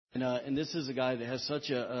And this is a guy that has such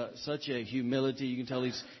a humility. You can tell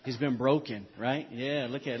he's been broken, right? Yeah,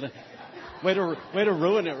 look at it. Way to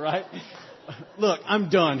ruin it, right? Look, I'm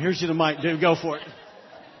done. Here's you the mic, dude. Go for it.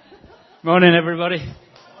 Morning, everybody.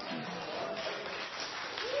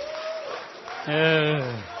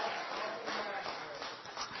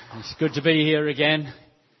 It's good to be here again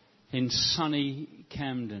in sunny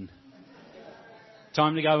Camden.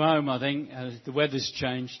 Time to go home, I think. The weather's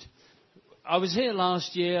changed. I was here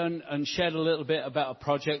last year and shared a little bit about a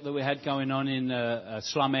project that we had going on in a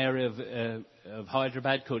slum area of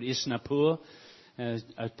Hyderabad called Isnapur,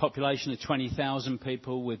 a population of 20,000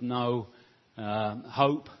 people with no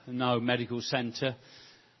hope, no medical centre.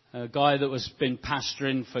 A guy that was been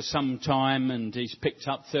pastoring for some time, and he's picked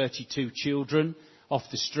up 32 children off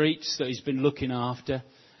the streets that he's been looking after.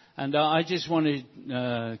 And I just want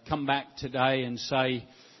to come back today and say,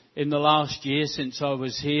 in the last year since I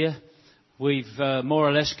was here, we've more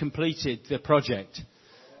or less completed the project.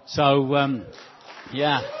 So,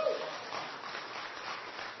 yeah.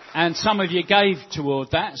 And some of you gave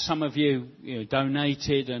toward that. Some of you,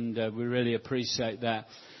 donated, and we really appreciate that.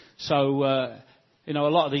 So, a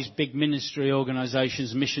lot of these big ministry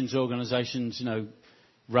organisations, missions organisations,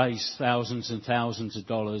 raise thousands and thousands of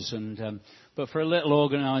dollars. But for a little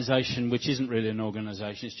organisation, which isn't really an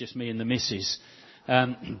organisation, it's just me and the missus,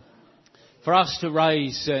 for us to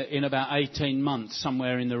raise in about 18 months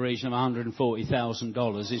somewhere in the region of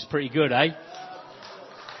 $140,000 is pretty good, eh?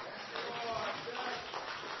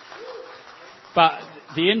 But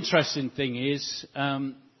the interesting thing is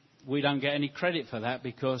we don't get any credit for that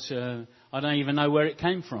because I don't even know where it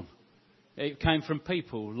came from. It came from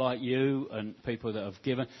people like you and people that have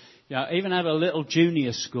given. I even had a little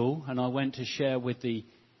junior school, and I went to share with the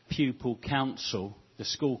pupil council, the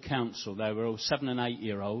school council. They were all 7 and 8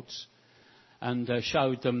 year olds. And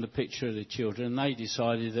showed them the picture of the children, and they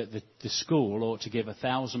decided that the school ought to give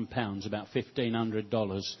 £1,000, about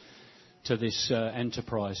 $1,500, to this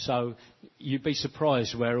enterprise. So you'd be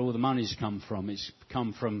surprised where all the money's come from. It's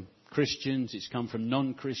come from Christians, it's come from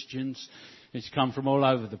non-Christians, it's come from all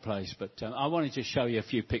over the place. But I wanted to show you a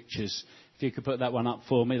few pictures. If you could put that one up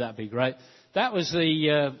for me, that'd be great. That was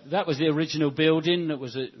the original building. It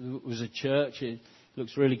was a church. It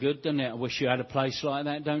looks really good, doesn't it? I wish you had a place like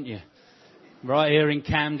that, don't you? Right here in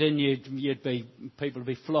Camden, people would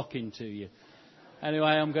be flocking to you. Anyway,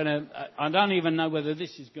 I don't even know whether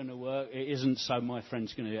this is going to work. It isn't, so my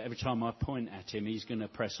friend's going to, every time I point at him, he's going to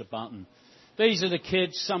press a button. These are the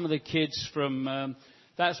kids, some of the kids from,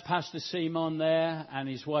 that's Pastor Simon there, and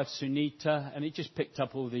his wife Sunita, and he just picked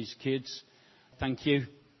up all these kids. Thank you.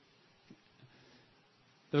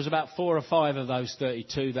 There was about 4 or 5 of those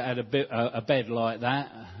 32 that had a bed like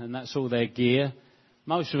that, and that's all their gear.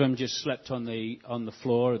 Most of them just slept on the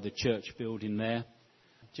floor of the church building there.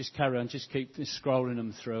 Just carry on, just keep scrolling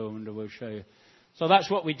them through, and we'll show you. So that's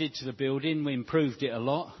what we did to the building. We improved it a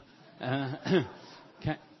lot.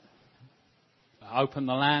 Opened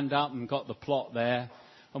the land up and got the plot there,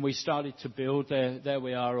 and we started to build. There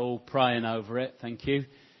we are, all praying over it. Thank you.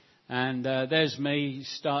 And there's me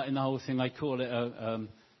starting the whole thing. They call it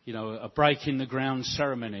a breaking the ground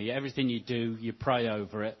ceremony. Everything you do, you pray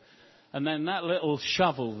over it. And then that little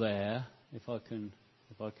shovel there, if I can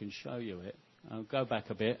show you it, I'll go back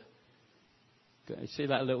a bit. See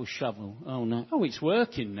that little shovel? Oh no! Oh, it's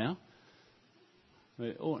working now.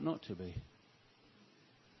 It ought not to be.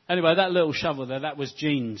 Anyway, that little shovel there, that was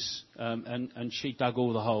Jean's, and she dug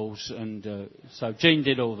all the holes, and so Jean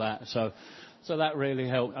did all that. So that really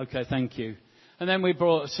helped. Okay, thank you. And then we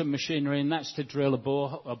brought some machinery in. That's to drill a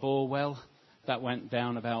bore well. That went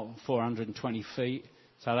down about 420 feet.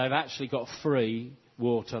 So they've actually got free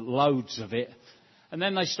water, loads of it. And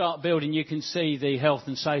then they start building. You can see the health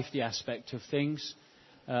and safety aspect of things.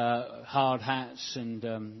 Hard hats and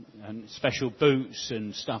special boots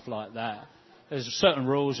and stuff like that. There's certain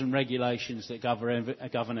rules and regulations that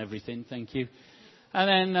govern everything. Thank you.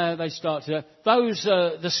 And then they start to...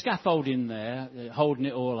 the scaffolding there, holding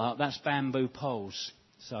it all up, that's bamboo poles.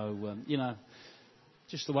 So,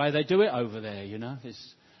 just the way they do it over there,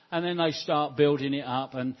 And then they start building it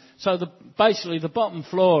up. And so basically the bottom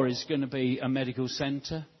floor is going to be a medical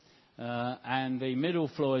centre. And the middle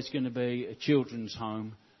floor is going to be a children's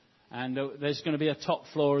home. And there's going to be a top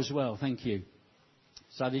floor as well. Thank you.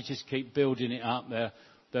 So they just keep building it up.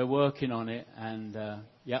 They're working on it. And,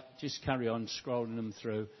 just carry on scrolling them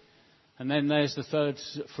through. And then there's the third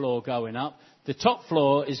floor going up. The top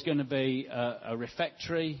floor is going to be a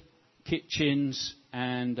refectory, kitchens,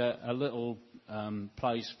 and a little...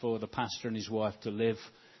 place for the pastor and his wife to live,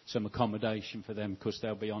 some accommodation for them because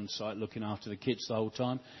they'll be on site looking after the kids the whole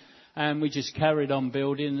time. And we just carried on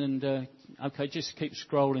building and, okay, just keep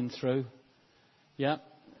scrolling through. Yep.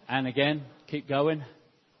 And again, keep going.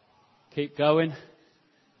 Keep going.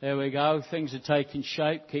 There we go. Things are taking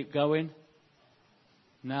shape. Keep going.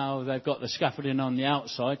 Now they've got the scaffolding on the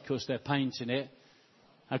outside because they're painting it.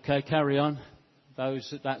 Okay, carry on.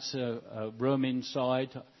 That's a room inside.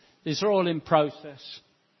 These are all in process.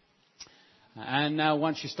 And now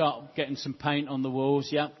once you start getting some paint on the walls,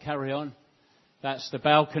 yep, carry on. That's the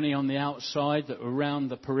balcony on the outside that around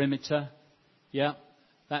the perimeter. Yep.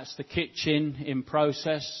 That's the kitchen in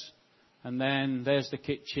process. And then there's the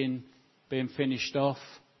kitchen being finished off.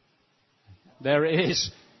 There it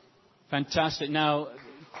is. Fantastic. Now,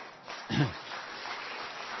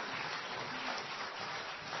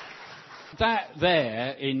 that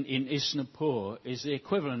there in Isnapur is the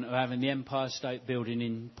equivalent of having the Empire State Building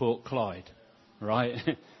in Port Clyde, right?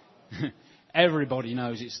 Everybody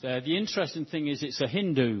knows it's there. The interesting thing is it's a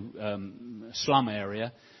Hindu slum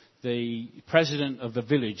area. The president of the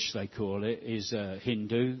village, they call it, is a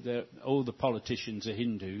Hindu. All the politicians are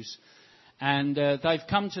Hindus. And they've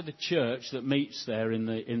come to the church that meets there in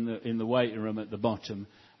the waiting room at the bottom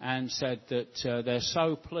and said that they're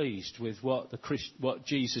so pleased with what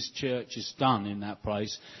Jesus Church has done in that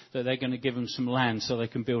place that they're going to give them some land so they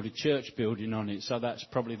can build a church building on it. So that's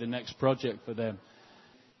probably the next project for them.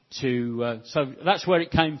 So that's where it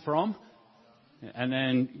came from, and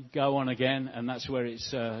then go on again, and that's where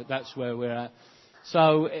we're at.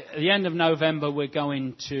 So at the end of November, we're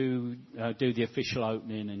going to do the official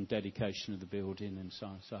opening and dedication of the building and so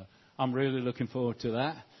on. So I'm really looking forward to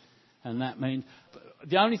that. And that means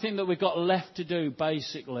the only thing that we've got left to do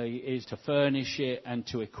basically is to furnish it and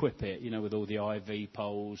to equip it, with all the IV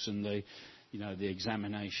poles and the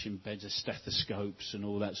examination beds, of stethoscopes and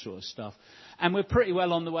all that sort of stuff. And we're pretty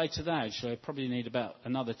well on the way to that, actually. I probably need about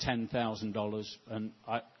another $10,000. And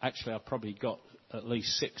I've probably got at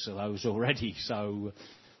least 6 of those already. So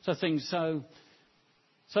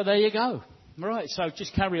there you go. Right, so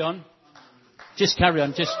just carry on. Just carry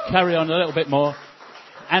on a little bit more.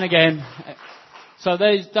 And again, so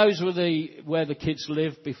those were where the kids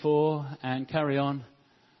lived before, and carry on.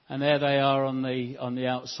 And there they are on the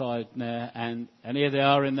outside there, and here they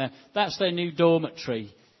are in there. That's their new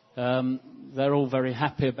dormitory. They're all very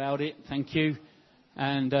happy about it. Thank you.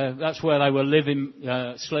 And that's where they were living,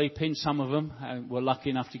 sleeping. Some of them were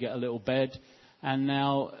lucky enough to get a little bed. And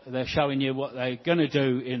now they're showing you what they're going to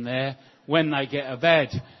do in there when they get a bed.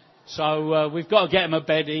 So we've got to get them a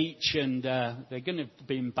bed each, and they're going to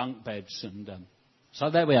be in bunk beds. And so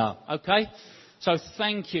there we are. Okay. So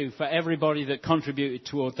thank you for everybody that contributed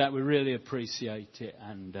toward that. We really appreciate it.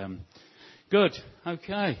 And good.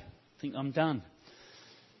 Okay. I think I'm done.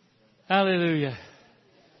 Hallelujah.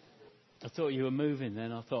 I thought you were moving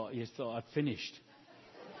then. You thought I'd finished.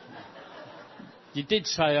 You did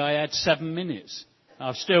say I had 7 minutes.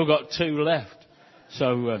 I've still got 2 left.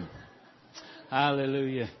 So,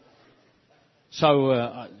 hallelujah.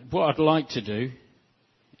 So, what I'd like to do,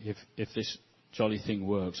 if this jolly thing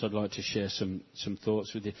works, I'd like to share some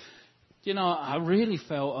thoughts with you. I really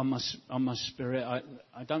felt on my spirit.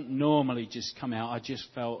 I don't normally just come out. I just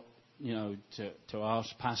felt, to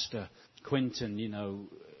ask Pastor Quinton,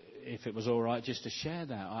 if it was all right just to share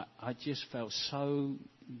that. I just felt so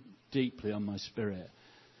deeply on my spirit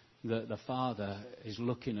that the Father is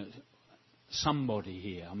looking at somebody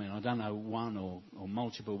here. I mean, I don't know, one or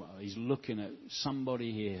multiple, but He's looking at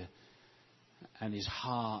somebody here, and His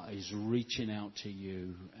heart is reaching out to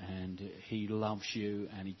you, and He loves you,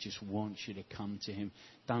 and He just wants you to come to Him.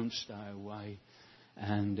 Don't stay away.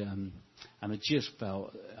 And I just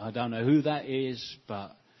felt, I don't know who that is,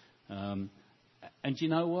 but and you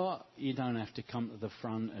know what? You don't have to come to the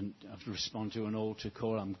front and respond to an altar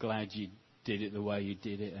call. I'm glad you did it the way you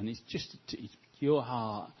did it. And it's just your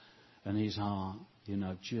heart and His heart,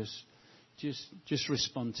 just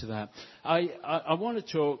respond to that. I want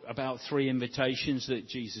to talk about 3 invitations that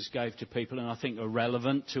Jesus gave to people, and I think are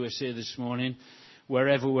relevant to us here this morning,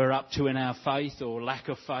 wherever we're up to in our faith or lack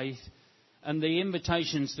of faith. And the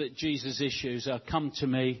invitations that Jesus issues are, come to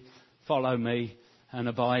me, follow me, and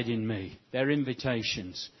abide in me. They're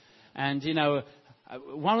invitations. And,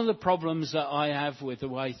 one of the problems that I have with the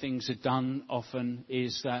way things are done often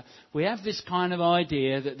is that we have this kind of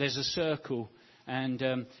idea that there's a circle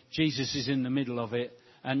and Jesus is in the middle of it,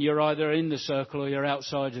 and you're either in the circle or you're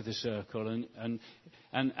outside of the circle,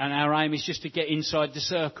 and our aim is just to get inside the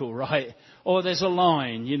circle, right? Or there's a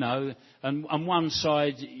line, and on one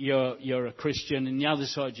side you're a Christian, and the other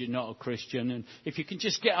side you're not a Christian, and if you can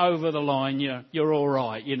just get over the line, you're all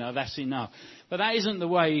right, that's enough. But that isn't the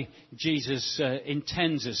way Jesus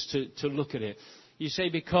intends us to look at it. You see,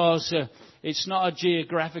 because it's not a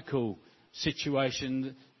geographical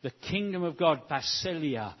situation. The kingdom of God,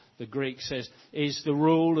 basileia, the Greek says, is the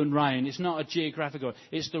rule and reign. It's not a geographical.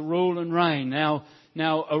 It's the rule and reign. Now,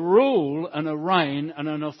 a rule and a reign and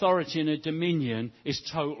an authority and a dominion is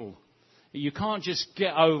total. You can't just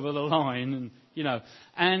get over the line and, you know.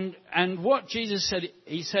 And what Jesus said,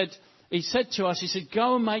 he said to us, he said,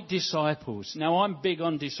 go and make disciples. Now, I'm big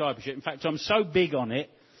on discipleship. In fact, I'm so big on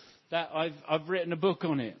it that I've written a book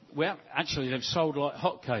on it. Well, actually, they've sold like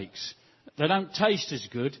hotcakes. They don't taste as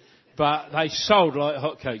good, but they sold like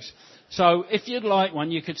hotcakes. So if you'd like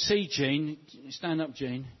one, you could see Jean. Stand up,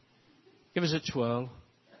 Jean. Give us a twirl.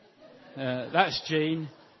 That's Jean.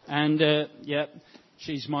 And,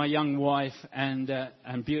 she's my young wife and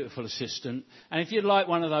beautiful assistant. And if you'd like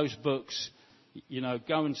one of those books, you know,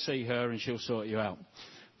 go and see her and she'll sort you out.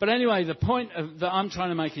 But anyway, the point that I'm trying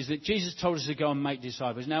to make is that Jesus told us to go and make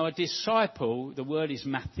disciples. Now, a disciple, the word is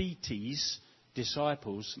mathetes.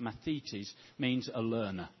 Disciples, mathetes, means a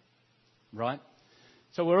learner. Right?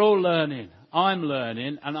 So we're all learning. I'm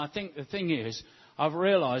learning. And I think the thing is, I've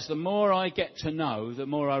realised the more I get to know, the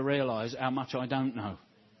more I realise how much I don't know.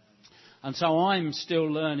 And so I'm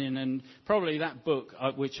still learning, and probably that book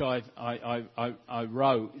which I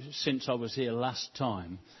wrote since I was here last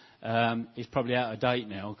time is probably out of date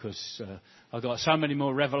now because I've got so many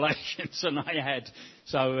more revelations than I had.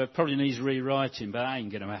 So it probably needs rewriting, but that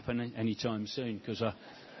ain't going to happen anytime soon because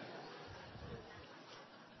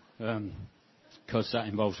that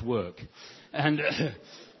involves work.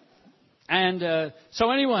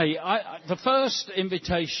 So anyway, the first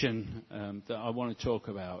invitation that I want to talk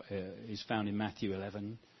about is found in Matthew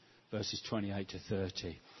 11, verses 28 to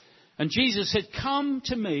 30. And Jesus said, come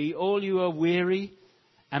to me, all you are weary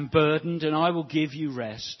and burdened, and I will give you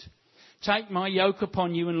rest. Take my yoke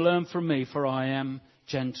upon you and learn from me, for I am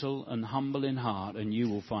gentle and humble in heart, and you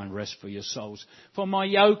will find rest for your souls. For my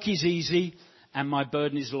yoke is easy and my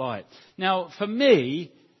burden is light. Now, for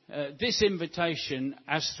me, this invitation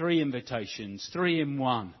has three invitations, 3 in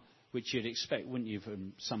 1, which you'd expect, wouldn't you,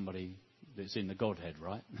 from somebody that's in the Godhead,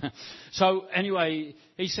 right? So anyway,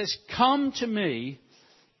 he says, come to me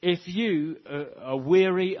if you are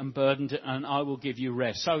weary and burdened, and I will give you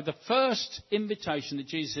rest. So the first invitation that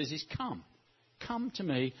Jesus says is come. Come to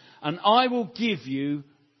me, and I will give you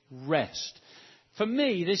rest. For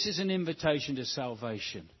me, this is an invitation to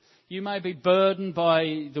salvation. You may be burdened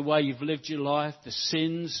by the way you've lived your life, the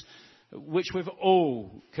sins, which we've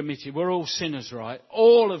all committed. We're all sinners, right?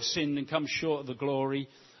 All have sinned and come short of the glory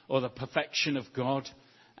or the perfection of God.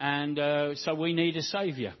 And so we need a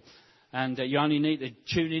saviour. And you only need to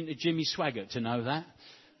tune into Jimmy Swaggart to know that.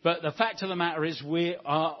 But the fact of the matter is we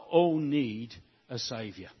all need a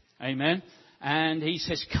saviour. Amen? And he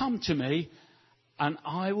says, come to me and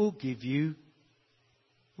I will give you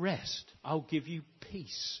rest. I'll give you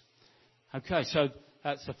peace. Okay, so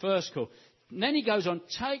that's the first call. And then he goes on,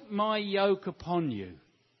 take my yoke upon you.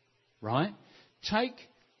 Right? Take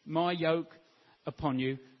my yoke upon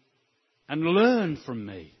you and learn from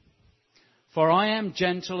me. For I am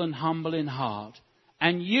gentle and humble in heart,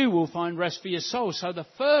 and you will find rest for your soul. So the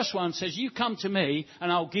first one says, you come to me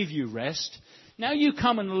and I'll give you rest. Now you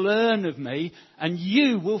come and learn of me and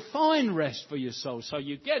you will find rest for your soul. So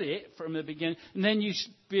you get it from the beginning and then you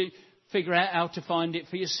figure out how to find it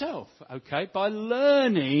for yourself. Okay, by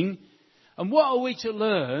learning. And what are we to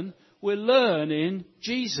learn? We're learning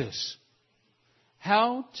Jesus.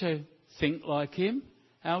 How to think like him,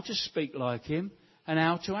 how to speak like him, and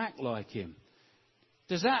how to act like him.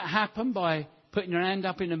 Does that happen by putting your hand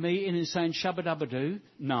up in a meeting and saying shabba-dabba-doo?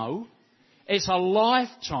 No. It's a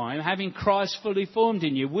lifetime having Christ fully formed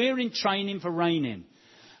in you. We're in training for reigning.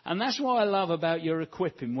 And that's what I love about your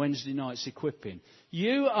equipping, Wednesday night's equipping.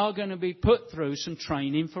 You are going to be put through some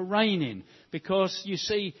training for reigning. Because you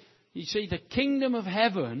see, the kingdom of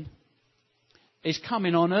heaven is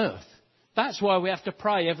coming on earth. That's why we have to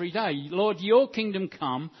pray every day. Lord, your kingdom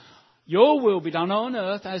come. Your will be done on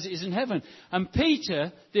earth as it is in heaven. And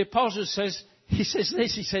Peter, the apostle, says, he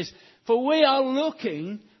says, for we are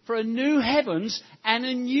looking for a new heavens and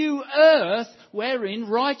a new earth wherein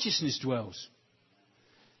righteousness dwells.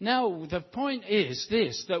 Now, the point is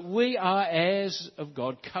this, that we are heirs of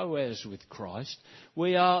God, co-heirs with Christ.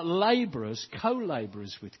 We are labourers,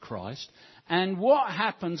 co-labourers with Christ. And what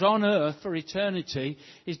happens on earth for eternity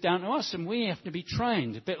is down to us, and we have to be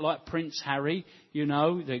trained. A bit like Prince Harry, you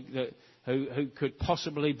know, who could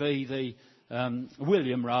possibly be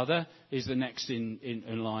William, rather, is the next in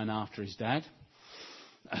line after his dad.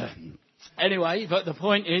 Anyway, but the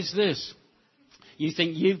point is this. You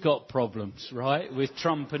think you've got problems, right, with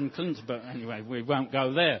Trump and Clinton. But anyway, we won't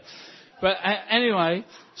go there. But anyway,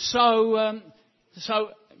 so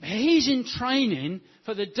he's in training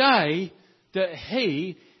for the day that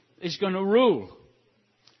he is going to rule.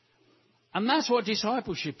 And that's what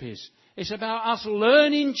discipleship is. It's about us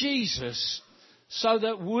learning Jesus so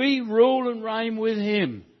that we rule and reign with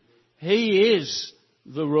him. He is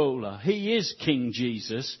the ruler. He is King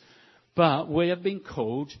Jesus. But we have been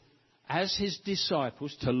called as his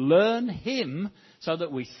disciples to learn him so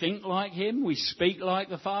that we think like him, we speak like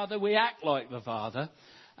the Father, we act like the Father.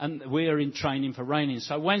 And we are in training for reigning.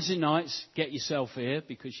 So Wednesday nights, get yourself here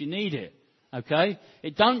because you need it. Okay?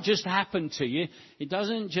 It don't just happen to you. It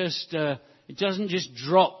doesn't just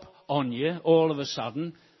drop on you all of a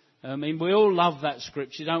sudden. I mean, we all love that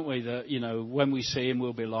scripture, don't we? That, when we see him,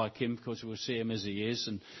 we'll be like him because we'll see him as he is.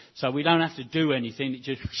 And so we don't have to do anything. It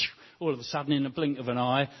just, all of a sudden, in the blink of an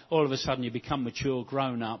eye, all of a sudden you become mature,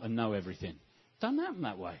 grown up and know everything. It doesn't happen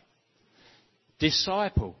that way.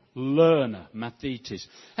 Disciple, learner, mathetes.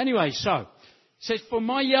 Anyway, so, it says, for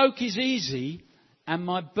my yoke is easy and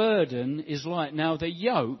my burden is light. Now, the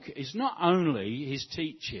yoke is not only his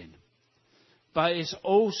teaching, but it's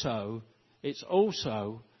also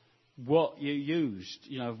what you used.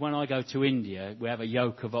 When I go to India, we have a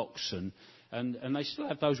yoke of oxen, and they still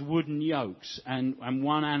have those wooden yokes, and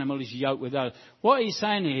one animal is yoked with other. What he's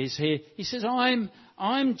saying is here, he says,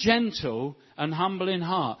 I'm gentle and humble in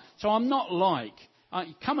heart. So I'm not like,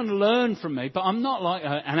 come and learn from me, but I'm not like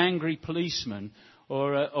an angry policeman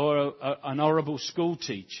or an horrible school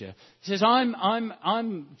teacher. He says,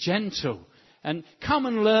 I'm gentle. And come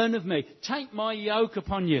and learn of me. Take my yoke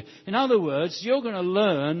upon you. In other words, you're going to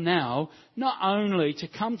learn now not only to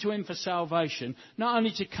come to him for salvation, not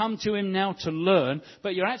only to come to him now to learn,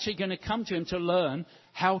 but you're actually going to come to him to learn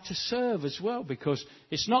how to serve as well, because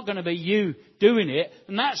it's not going to be you doing it.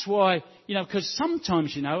 And that's why, because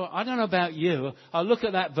sometimes, I don't know about you, I look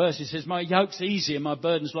at that verse, it says, my yoke's easy and my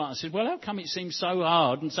burden's light. I said, well, how come it seems so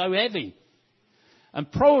hard and so heavy?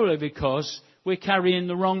 And probably because we're carrying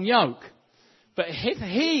the wrong yoke. But if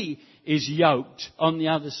he is yoked on the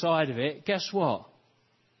other side of it, guess what?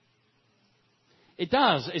 It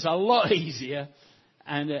does. It's a lot easier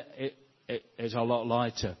and it is a lot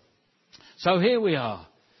lighter. So here we are.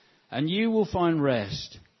 And you will find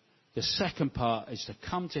rest. The second part is to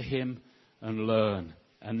come to him and learn.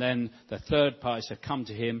 And then the third part is to come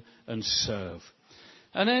to him and serve.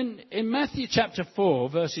 And then in Matthew chapter 4,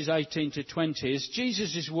 verses 18 to 20, as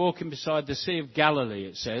Jesus is walking beside the Sea of Galilee,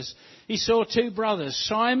 it says, he saw two brothers,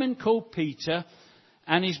 Simon called Peter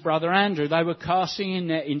and his brother Andrew. They were casting a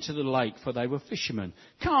net into the lake, for they were fishermen.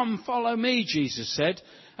 Come, follow me, Jesus said,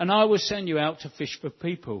 and I will send you out to fish for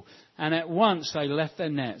people. And at once they left their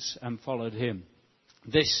nets and followed him.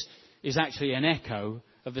 This is actually an echo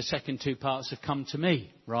of the second two parts of Come to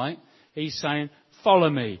Me, right? He's saying, follow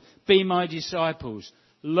me, be my disciples.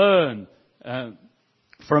 Learn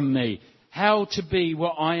from me how to be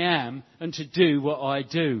what I am and to do what I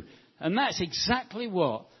do. And that's exactly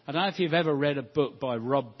what, I don't know if you've ever read a book by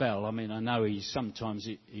Rob Bell. I mean, I know sometimes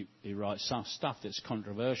he writes some stuff that's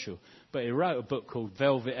controversial, but he wrote a book called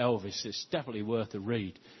Velvet Elvis. It's definitely worth a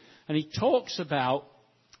read. And he talks about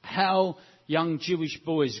how young Jewish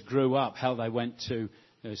boys grew up, how they went to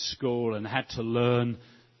school and had to learn,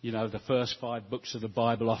 the first 5 books of the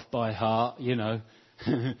Bible off by heart,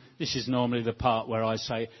 This is normally the part where I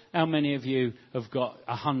say, how many of you have got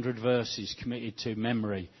 100 verses committed to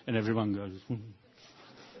memory? And everyone goes,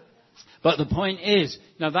 But the point is,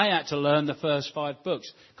 they had to learn the first 5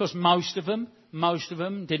 books. Because most of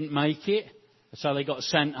them didn't make it. So they got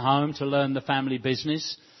sent home to learn the family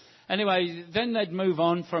business. Anyway, then they'd move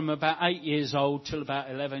on from about 8 years old till about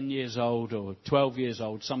 11 years old or 12 years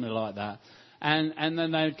old, something like that. And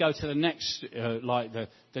then they'd go to the next,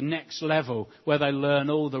 the next level where they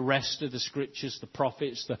learn all the rest of the scriptures, the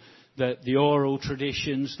prophets, the oral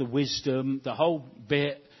traditions, the wisdom, the whole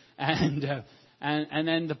bit. And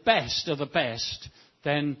then the best of the best,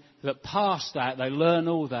 then that past that, they learn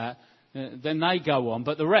all that. Then they go on.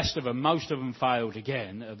 But the rest of them, most of them failed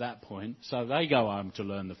again at that point. So they go home to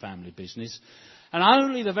learn the family business. And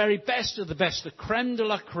only the very best of the best, the creme de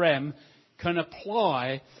la creme, can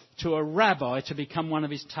apply to a rabbi to become one of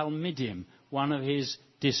his Talmidim, one of his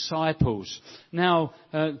disciples. Now,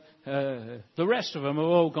 the rest of them have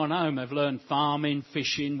all gone home. They've learned farming,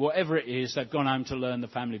 fishing, whatever it is. They've gone home to learn the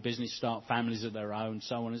family business, start families of their own,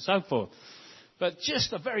 so on and so forth. But just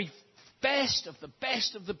the very best of the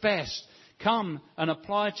best of the best come and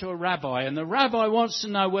apply to a rabbi. And the rabbi wants to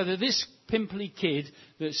know whether this pimply kid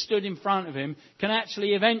that stood in front of him can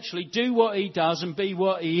actually eventually do what he does and be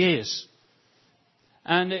what he is.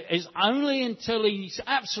 And it's only until he's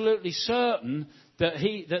absolutely certain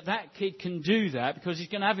that kid can do that because he's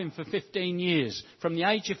going to have him for 15 years. From the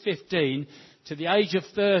age of 15 to the age of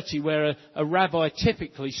 30, where a rabbi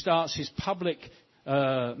typically starts his public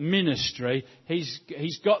ministry,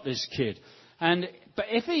 he's got this kid. But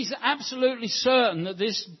if he's absolutely certain that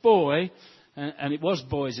this boy, and it was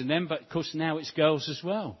boys in them, but of course now it's girls as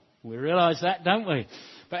well. We realise that, don't we?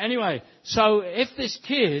 But anyway, so if this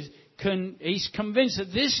kid he's convinced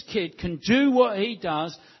that this kid can do what he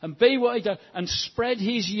does and be what he does and spread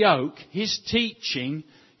his yoke, his teaching,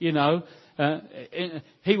 he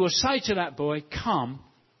will say to that boy, come,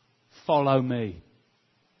 follow me.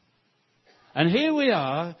 And here we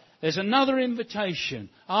are, there's another invitation.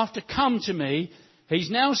 After come to me, he's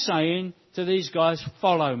now saying to these guys,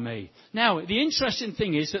 follow me. Now, the interesting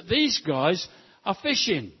thing is that these guys are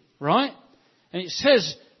fishing, right? And it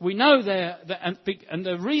says, we know and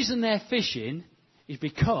the reason they're fishing is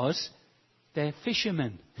because they're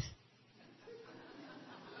fishermen.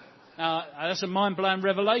 Now, that's a mind-blowing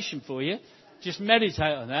revelation for you. Just meditate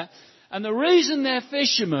on that. And the reason they're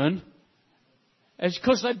fishermen is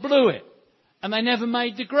because they blew it. And they never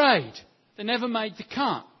made the grade. They never made the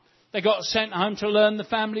cut. They got sent home to learn the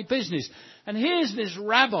family business. And here's this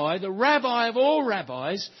rabbi, the rabbi of all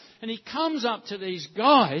rabbis, and he comes up to these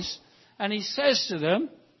guys and he says to them,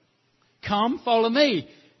 come, follow me.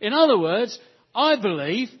 In other words, I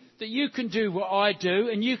believe that you can do what I do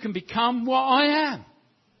and you can become what I am.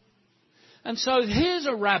 And so here's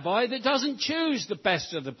a rabbi that doesn't choose the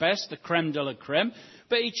best of the best, the creme de la creme,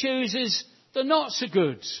 but he chooses the not so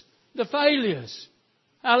goods, the failures.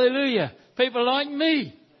 Hallelujah. People like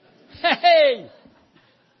me. Hey!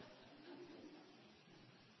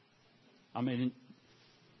 I mean,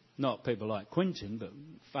 not people like Quentin, but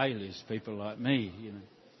failures, people like me,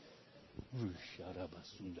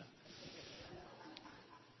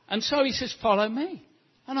 And so he says, follow me.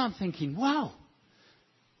 And I'm thinking, wow.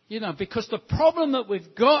 Because the problem that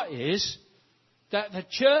we've got is that the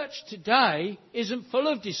church today isn't full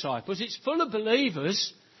of disciples. It's full of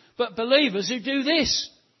believers, but believers who do this.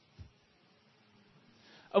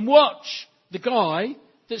 And watch the guy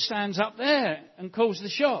that stands up there and calls the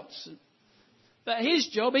shots. That his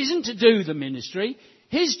job isn't to do the ministry.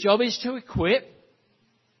 His job is to equip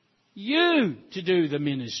you to do the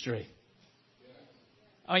ministry.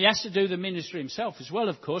 Oh, he has to do the ministry himself as well,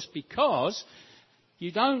 of course, because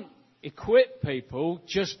you don't equip people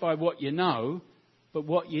just by what you know, but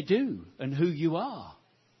what you do and who you are.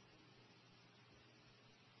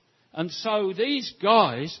 And so these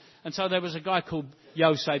guys, and so there was a guy called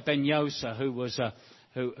Yosei Ben Yosa who was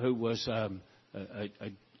a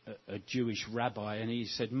Jewish rabbi, and he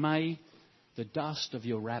said, may the dust of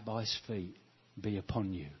your rabbi's feet be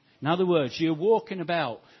upon you. In other words, you're walking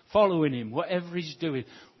about, following him, whatever he's doing.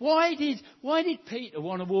 Why did Peter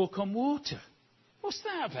want to walk on water? What's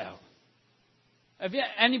that about? Have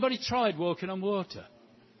anybody tried walking on water?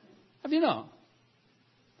 Have you not?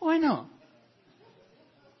 Why not?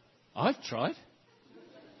 I've tried.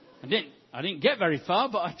 I didn't get very far,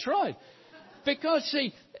 but I tried. Because,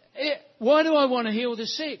 see, why do I want to heal the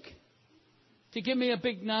sick? To give me a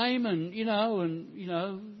big name and.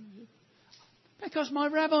 Because my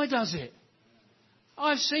rabbi does it.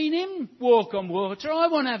 I've seen him walk on water. I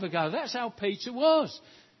want to have a go. That's how Peter was.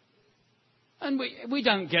 And we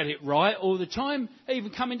don't get it right all the time. Even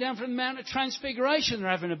coming down from the Mount of Transfiguration, they're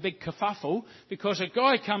having a big kerfuffle because a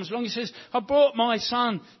guy comes along and says, I brought my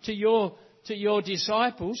son to your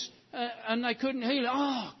disciples and they couldn't heal it.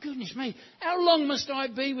 Oh, goodness me. How long must I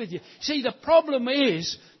be with you? See, the problem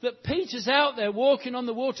is that Peter's out there walking on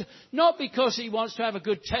the water, not because he wants to have a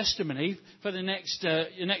good testimony for the next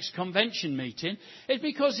convention meeting. It's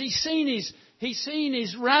because he's seen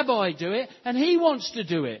his rabbi do it and he wants to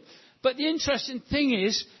do it. But the interesting thing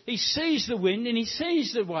is, he sees the wind and he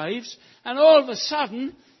sees the waves, and all of a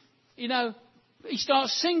sudden, he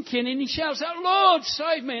starts sinking and he shouts out, Lord,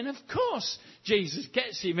 save me. And of course, Jesus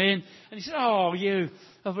gets him in and he says, oh, you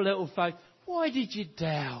of a little faith, why did you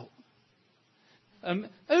doubt? Who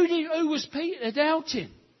was Peter doubting?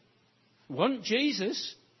 It wasn't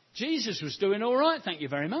Jesus. Jesus was doing all right, thank you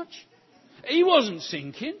very much. He wasn't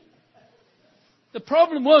sinking. The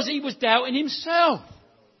problem was he was doubting himself.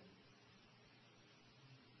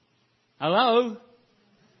 Hello?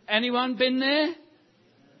 Anyone been there?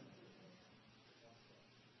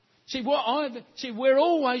 We're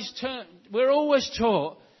always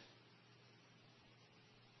taught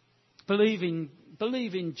believe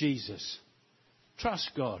in Jesus.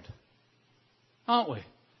 Trust God. Aren't we?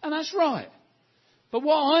 And that's right. But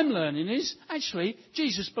what I'm learning is, actually,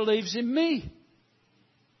 Jesus believes in me.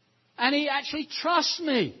 And he actually trusts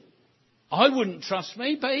me. I wouldn't trust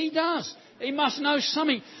me, but he does. He must know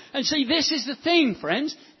something. And see, this is the thing,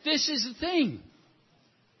 friends. This is the thing.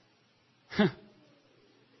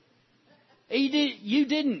 You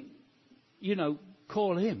didn't,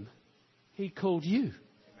 call him. He called you.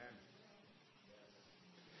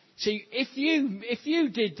 See, if you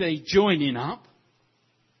did the joining up,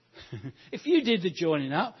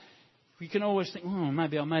 we can always think,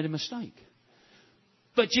 maybe I made a mistake.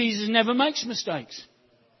 But Jesus never makes mistakes.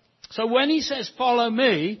 So when he says, follow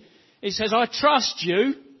me, he says, I trust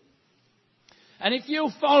you. And if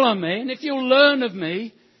you'll follow me, and if you'll learn of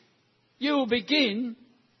me, you will begin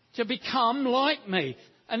to become like me.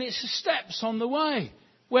 And it's steps on the way.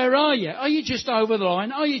 Where are you? Are you just over the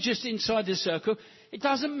line? Are you just inside the circle? It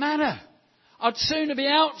doesn't matter. I'd sooner be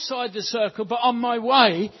outside the circle, but on my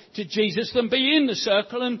way to Jesus, than be in the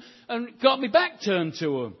circle and got my back turned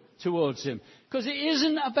towards him. Because it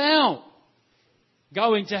isn't about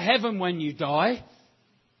going to heaven when you die.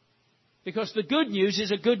 Because the good news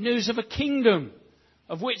is a good news of a kingdom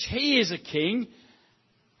of which he is a king.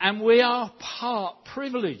 And we are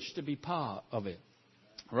privileged to be part of it.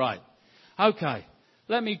 Right. Okay.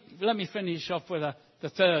 Let me finish off with the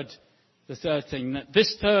third thing.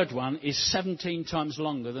 This third one is 17 times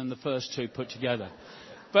longer than the first two put together.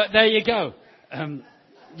 But there you go.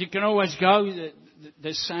 You can always go.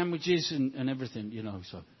 There's sandwiches and everything,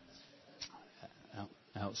 so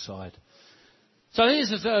outside. So here's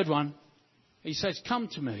the third one. He says, come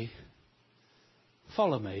to me,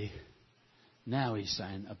 follow me. Now he's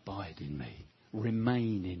saying, abide in me,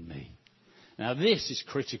 remain in me. Now this is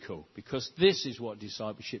critical because this is what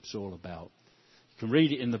discipleship's all about. You can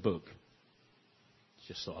read it in the book.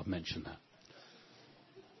 Just thought I'd mention that.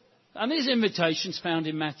 And his invitation's found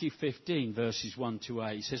in Matthew 15, verses 1 to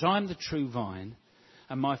 8. He says, I am the true vine,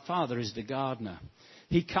 and my Father is the gardener.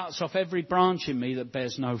 He cuts off every branch in me that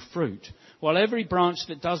bears no fruit, while every branch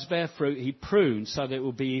that does bear fruit he prunes so that it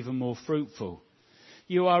will be even more fruitful.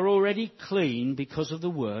 You are already clean because of the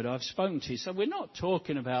word I've spoken to you. So we're not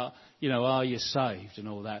talking about, are you saved and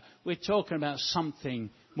all that. We're talking about something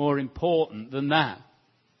more important than that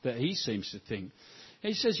he seems to think.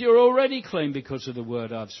 He says, you're already clean because of the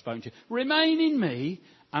word I've spoken to you. Remain in me,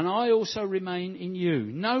 and I also remain in you.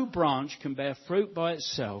 No branch can bear fruit by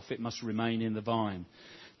itself. It must remain in the vine.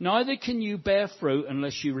 Neither can you bear fruit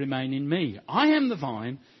unless you remain in me. I am the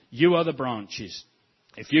vine, you are the branches.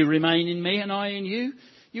 If you remain in me and I in you,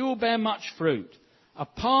 you will bear much fruit.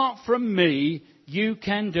 Apart from me, you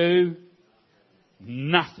can do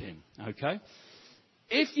nothing. Okay?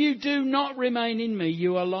 If you do not remain in me,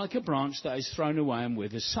 you are like a branch that is thrown away and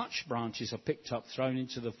withers. Such branches are picked up, thrown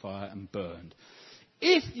into the fire and burned.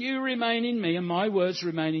 If you remain in me and my words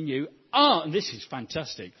remain in you, and this is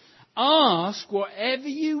fantastic, ask whatever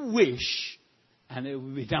you wish and it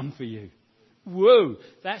will be done for you. Whoa,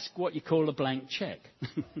 that's what you call a blank check.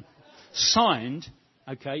 Signed,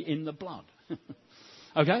 in the blood.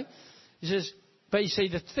 Okay? He says, but you see,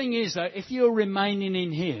 the thing is that if you're remaining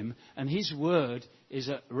in him and his word is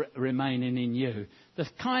remaining in you, the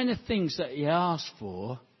kind of things that he asks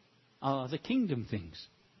for are the kingdom things.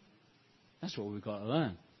 That's what we've got to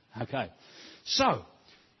learn. Okay. So,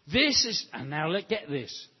 this is, and now let's get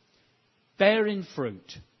this. Bearing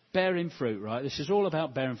fruit. Bearing fruit, right? This is all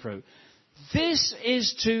about bearing fruit. This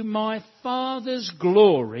is to my Father's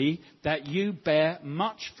glory that you bear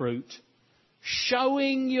much fruit,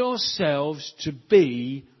 showing yourselves to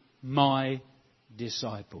be my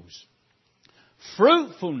disciples.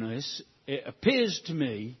 Fruitfulness, it appears to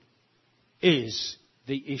me, is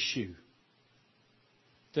the issue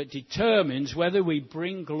that determines whether we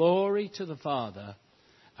bring glory to the Father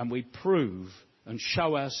and we prove and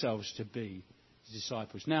show ourselves to be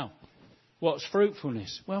disciples. Now, what's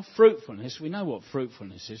fruitfulness? Well, fruitfulness, we know what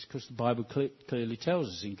fruitfulness is because the Bible clearly tells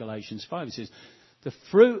us in Galatians 5. It says, the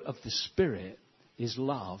fruit of the Spirit is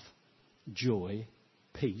love, joy,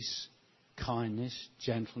 peace, kindness,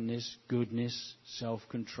 gentleness, goodness,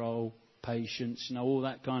 self-control, patience, all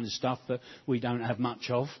that kind of stuff that we don't have much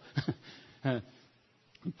of.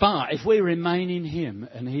 But if we remain in him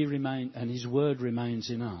and his word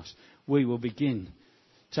remains in us, we will begin.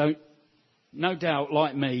 So, no doubt,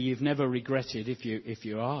 like me, you've never regretted if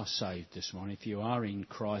you are saved this morning, if you are in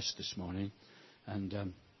Christ this morning,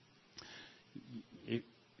 and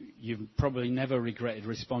you've probably never regretted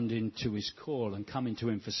responding to his call and coming to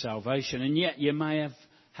him for salvation, and yet you may have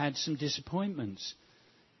had some disappointments.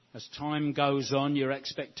 As time goes on, your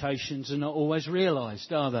expectations are not always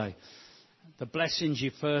realised, are they? The blessings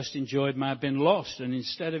you first enjoyed may have been lost, and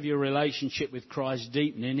instead of your relationship with Christ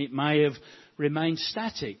deepening, it may have remained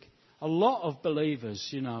static. A lot of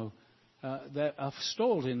believers, that are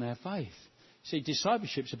stalled in their faith. See,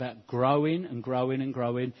 discipleship's about growing and growing and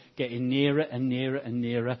growing, getting nearer and nearer and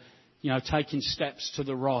nearer, taking steps to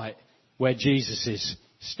the right where Jesus is.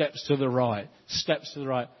 Steps to the right, steps to the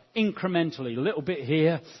right. Incrementally, a little bit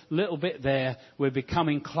here, a little bit there. We're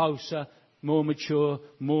becoming closer, more mature,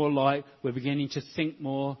 more like. We're beginning to think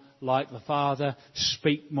more like the Father,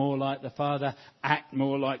 speak more like the Father, act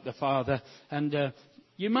more like the Father. And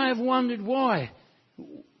you may have wondered why,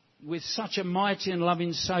 with such a mighty and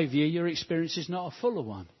loving Saviour, your experience is not a fuller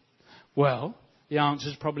one. Well, the answer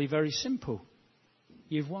is probably very simple.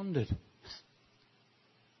 You've wandered.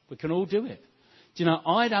 We can all do it. Do you know,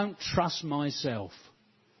 I don't trust myself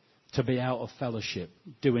to be out of fellowship,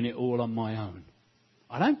 doing it all on my own.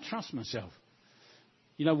 I don't trust myself.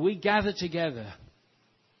 We gather together,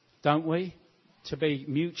 don't we? To be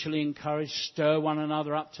mutually encouraged, stir one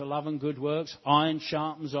another up to love and good works. Iron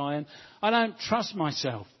sharpens iron. I don't trust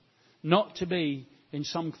myself not to be in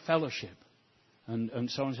some fellowship and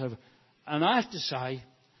so on and so forth. And I have to say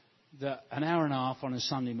that an hour and a half on a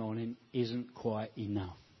Sunday morning isn't quite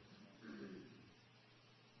enough.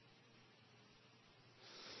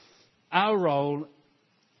 Our role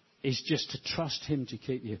is just to trust Him to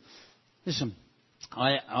keep you. Listen,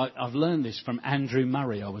 I've learned this from Andrew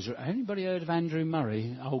Murray. Anybody heard of Andrew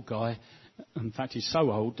Murray? Old guy. In fact, he's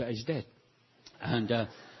so old that he's dead.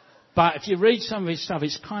 But if you read some of his stuff,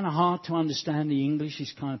 it's kind of hard to understand the English.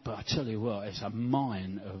 But I tell you what, it's a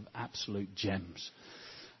mine of absolute gems.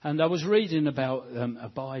 And I was reading about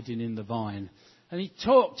abiding in the vine. And he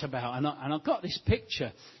talked about, and I got this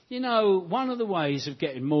picture. One of the ways of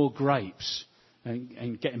getting more grapes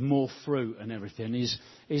and getting more fruit and everything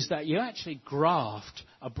is that you actually graft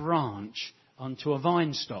a branch onto a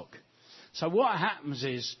vine stock. So what happens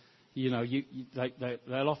is,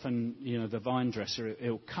 they'll often, the vine dresser,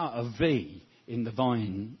 he'll cut a V in the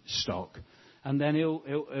vine stock, and then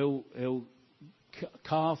he'll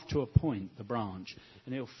carve to a point the branch,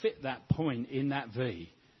 and he'll fit that point in that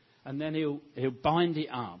V, and then he'll bind it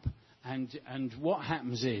up, and what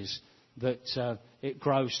happens is that it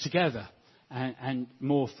grows together, and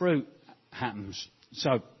more fruit happens.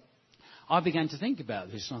 So I began to think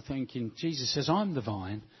about this, and I'm thinking, Jesus says, I'm the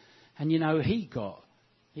vine, and he got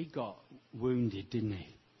wounded, didn't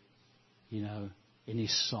he? In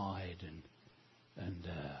his side, and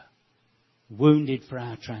wounded for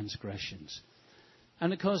our transgressions.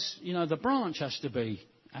 And of course, the branch has to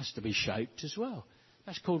be shaped as well.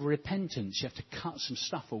 That's called repentance. You have to cut some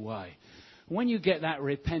stuff away. When you get that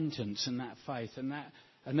repentance and that faith and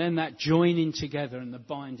then that joining together and the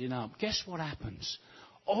binding up, guess what happens?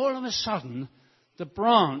 All of a sudden, the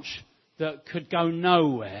branch that could go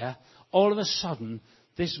nowhere, all of a sudden,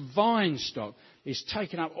 this vine stock is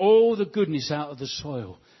taking up all the goodness out of the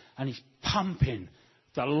soil, and he's pumping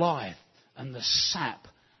the life and the sap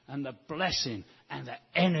and the blessing and the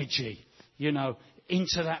energy,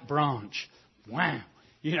 into that branch. Wow.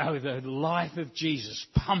 The life of Jesus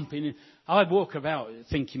pumping in. I walk about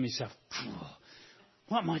thinking to myself,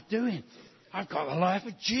 what am I doing? I've got the life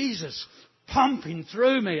of Jesus pumping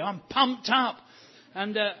through me. I'm pumped up.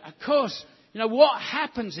 And of course, what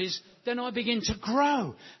happens is then I begin to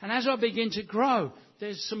grow. And as I begin to grow,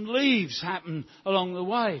 there's some leaves happen along the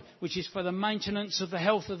way, which is for the maintenance of the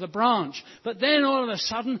health of the branch. But then all of a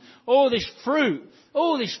sudden, all this fruit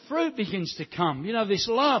begins to come. This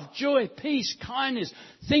love, joy, peace, kindness,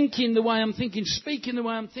 thinking the way I'm thinking, speaking the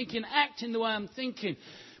way I'm thinking, acting the way I'm thinking.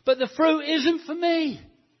 But the fruit isn't for me.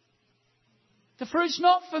 The fruit's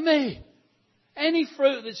not for me. Any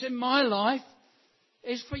fruit that's in my life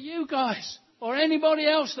is for you guys or anybody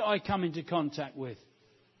else that I come into contact with.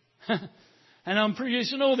 And I'm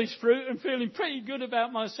producing all this fruit and feeling pretty good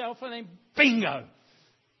about myself, and then bingo!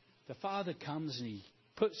 The Father comes and He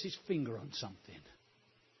puts His finger on something.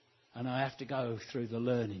 And I have to go through the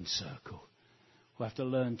learning circle. We have to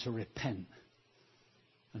learn to repent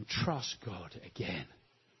and trust God again,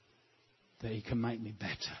 that He can make me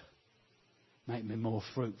better, make me more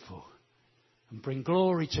fruitful, and bring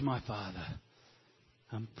glory to my Father,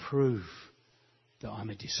 and prove that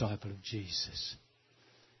I'm a disciple of Jesus.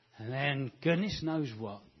 And then, goodness knows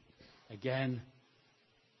what, again,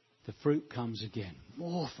 the fruit comes again.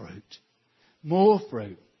 More fruit. More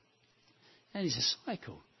fruit. And it's a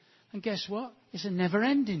cycle. And guess what? It's a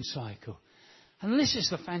never-ending cycle. And this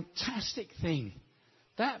is the fantastic thing.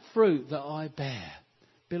 That fruit that I bear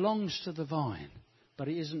belongs to the vine, but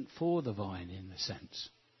it isn't for the vine in the sense.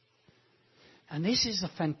 And this is the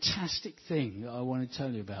fantastic thing that I want to tell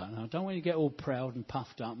you about. And I don't want you to get all proud and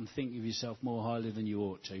puffed up and think of yourself more highly than you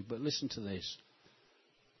ought to. But listen to this.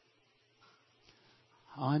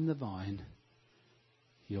 I'm the vine.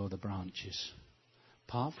 You're the branches.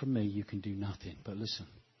 apart from me, you can do nothing. But listen,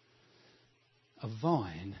 a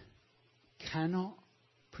vine cannot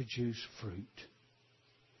produce fruit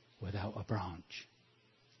without a branch.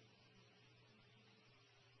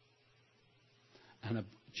 And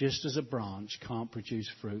just as a branch can't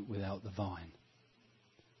produce fruit without the vine.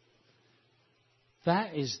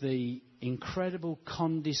 That is the incredible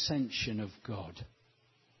condescension of God.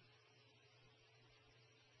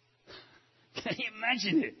 Can you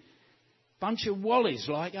imagine it? Bunch of wallies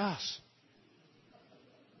like us.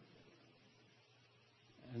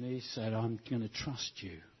 And he said, I'm going to trust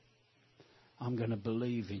you. I'm going to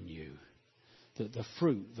believe in you. That the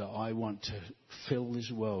fruit that I want to fill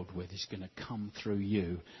this world with is going to come through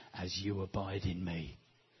you as you abide in me.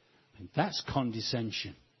 And that's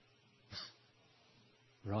condescension.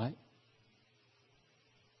 Right?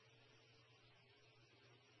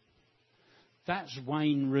 That's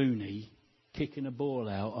Wayne Rooney kicking a ball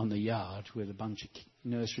out on the yard with a bunch of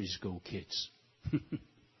nursery school kids.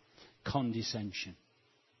 Condescension.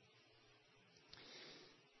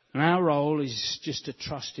 And our role is just to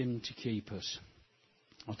trust him to keep us.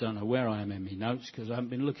 I don't know where I am in my notes because I haven't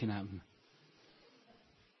been looking at them.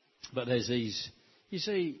 But there's these, you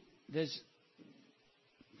see, let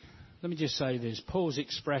me just say this, Paul's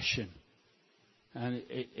expression and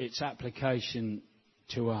its application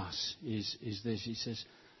to us is this. He says,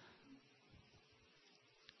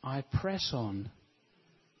 I press on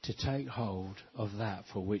to take hold of that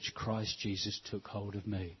for which Christ Jesus took hold of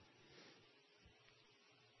me.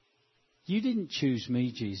 You didn't choose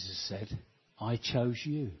me, Jesus said. I chose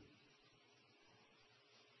you.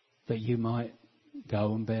 That you might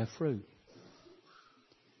go and bear fruit.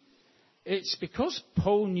 It's because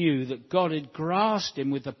Paul knew that God had grasped him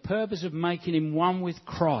with the purpose of making him one with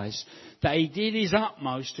Christ that he did his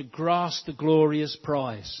utmost to grasp the glorious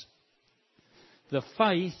prize. The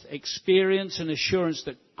faith, experience and assurance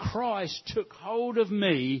that Christ took hold of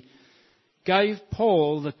me gave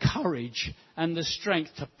Paul the courage and the strength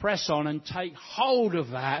to press on and take hold of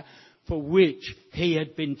that for which he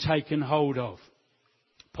had been taken hold of.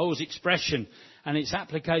 Paul's expression and its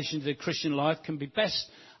application to the Christian life can be best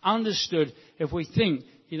understood if we think,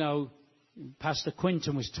 Pastor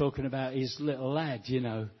Quinton was talking about his little lad,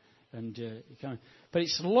 but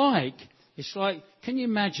it's like, can you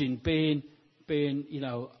imagine being,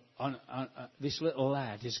 this little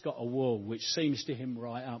lad has got a wall which seems to him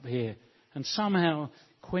right up here. And somehow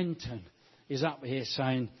Quinton is up here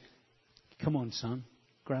saying, come on, son,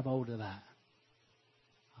 grab hold of that.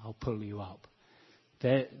 I'll pull you up.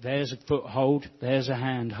 There's a foothold. There's a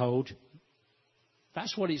handhold.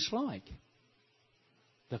 That's what it's like.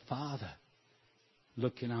 The Father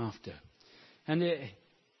looking after. And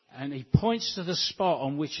he points to the spot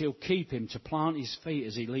on which he'll keep him to plant his feet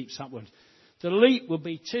as he leaps upward. The leap will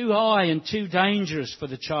be too high and too dangerous for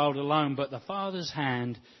the child alone, but the Father's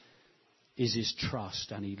hand is his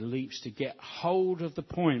trust, and he leaps to get hold of the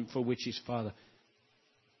point for which his Father,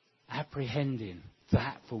 apprehending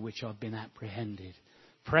that for which I've been apprehended,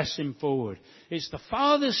 pressing forward. It's the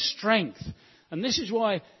Father's strength, and this is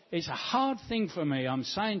why it's a hard thing for me. I'm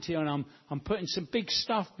saying to you, and I'm putting some big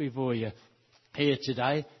stuff before you here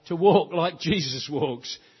today, to walk like Jesus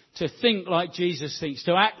walks, to think like Jesus thinks,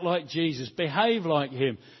 to act like Jesus, behave like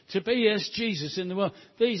him, to be as Jesus in the world.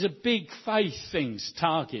 These are big faith things,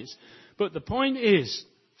 targets. But the point is,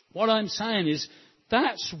 what I'm saying is,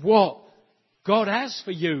 that's what God has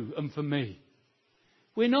for you and for me.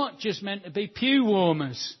 We're not just meant to be pew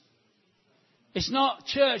warmers. It's not,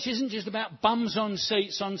 church isn't just about bums on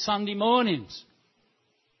seats on Sunday mornings.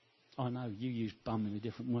 I know you use bum in a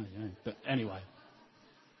different way, but anyway,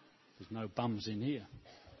 there's no bums in here.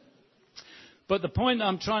 But the point that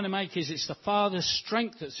I'm trying to make is it's the Father's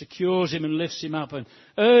strength that secures him and lifts him up and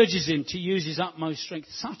urges him to use his utmost strength.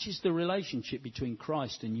 Such is the relationship between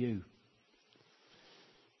Christ and you.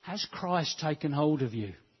 Has Christ taken hold of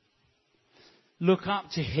you? Look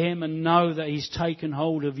up to him and know that he's taken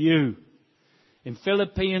hold of you. In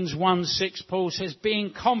Philippians 1:6, Paul says,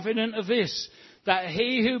 being confident of this, that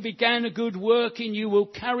he who began a good work in you will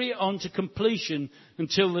carry it on to completion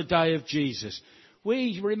until the day of Jesus.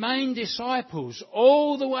 We remain disciples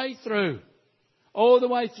all the way through,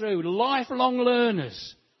 lifelong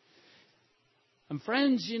learners. And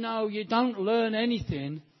friends, you don't learn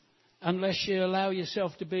anything unless you allow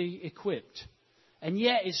yourself to be equipped. And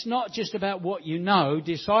yet it's not just about what you know.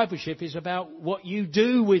 Discipleship is about what you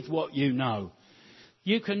do with what you know.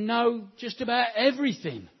 You can know just about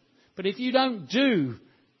everything. But if you don't do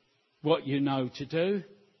what you know to do,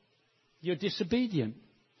 you're disobedient.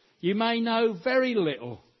 You may know very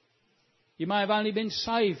little. You may have only been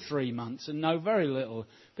saved 3 months and know very little.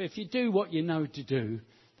 But if you do what you know to do,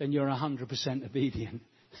 then you're 100% obedient.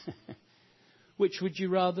 Which would you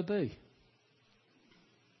rather be?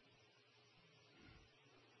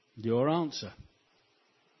 Your answer.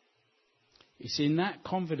 It's in that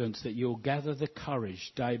confidence that you'll gather the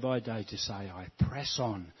courage day by day to say, I press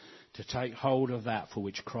on to take hold of that for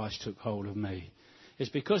which Christ took hold of me. It's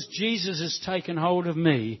because Jesus has taken hold of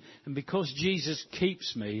me and because Jesus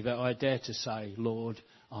keeps me that I dare to say, Lord,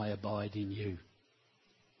 I abide in you.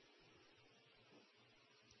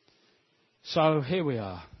 So here we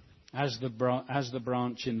are, as the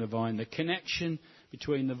branch in the vine. The connection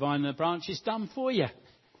between the vine and the branch is done for you.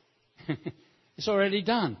 It's already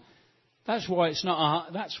done. That's why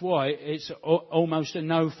it's almost a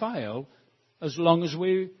no-fail as long as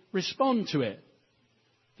we respond to it.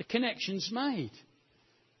 The connection's made.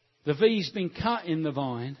 The V's been cut in the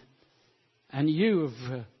vine and you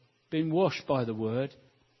have been washed by the word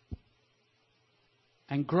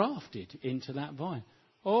and grafted into that vine.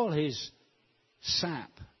 All his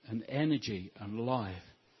sap and energy and life.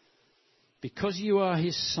 Because you are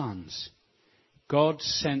his sons, God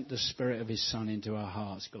sent the Spirit of his Son into our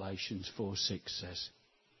hearts, Galatians 4:6 says.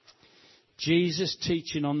 Jesus'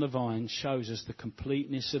 teaching on the vine shows us the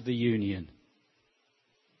completeness of the union.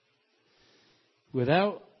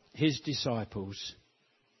 Without his disciples,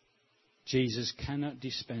 Jesus cannot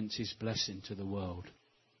dispense his blessing to the world.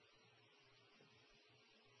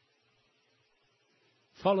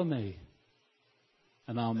 Follow me,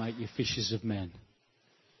 and I'll make you fishers of men.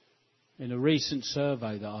 In a recent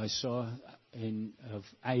survey that I saw of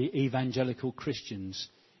evangelical Christians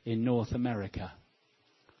in North America,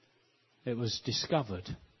 it was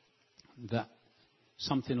discovered that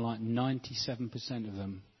something like 97% of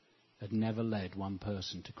them had never led one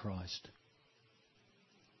person to Christ.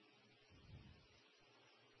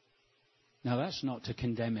 Now, that's not to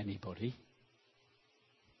condemn anybody.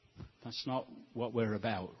 That's not what we're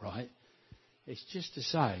about, right? It's just to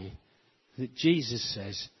say that Jesus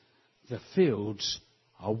says the fields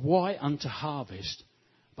are white unto harvest,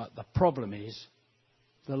 but the problem is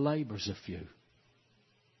the labourers are few.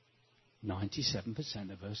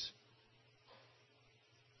 97% of us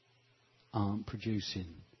aren't producing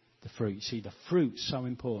the fruit. See, the fruit's so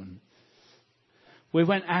important. We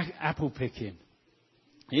went apple picking.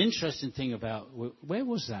 The interesting thing about, where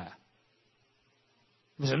was that?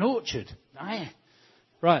 It was an orchard.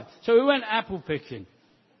 Right, so we went apple picking.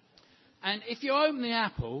 And if you open the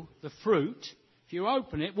apple, the fruit, if you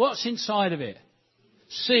open it, what's inside of it?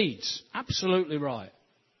 Seeds. Absolutely right.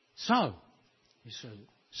 So, it's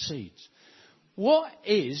seeds. What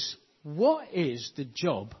is the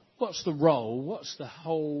job? What's the role? What's the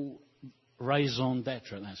whole raison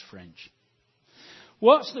d'etre? That's French.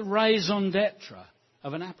 What's the raison d'etre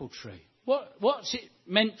of an apple tree? What's it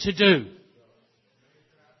meant to do?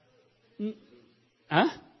 Huh?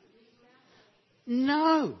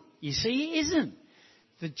 No. You see, it isn't.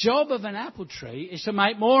 The job of an apple tree is to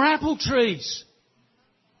make more apple trees.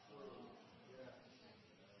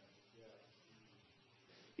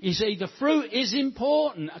 You see, the fruit is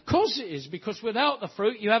important. Of course it is, because without the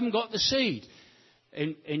fruit, you haven't got the seed.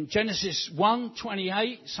 In Genesis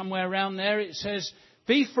 1:28, somewhere around there, it says,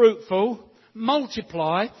 be fruitful,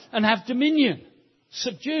 multiply, and have dominion.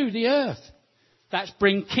 Subdue the earth. That's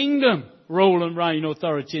bring kingdom, rule and reign,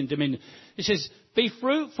 authority and dominion. It says, be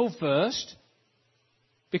fruitful first,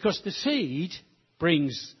 because the seed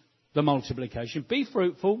brings the multiplication. Be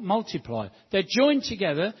fruitful, multiply. They're joined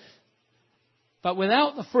together, but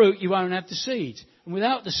without the fruit, you won't have the seed. And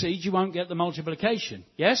without the seed, you won't get the multiplication.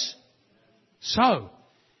 Yes? So,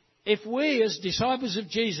 if we as disciples of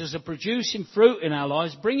Jesus are producing fruit in our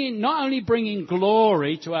lives, not only bringing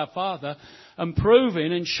glory to our Father and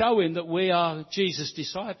proving and showing that we are Jesus'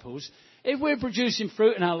 disciples, if we're producing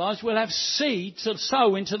fruit in our lives, we'll have seed to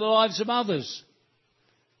sow into the lives of others.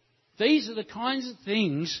 These are the kinds of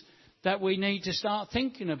things that we need to start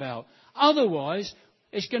thinking about. Otherwise,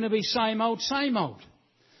 it's going to be same old, same old.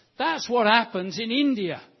 That's what happens in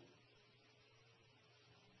India.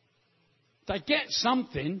 They get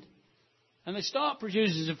something and they start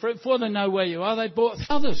producing some fruit. Before they know where you are, they bought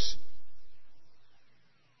others.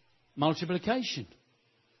 Multiplication.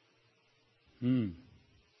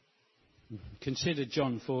 Consider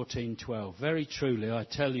John 14:12. Very truly, I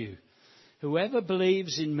tell you, whoever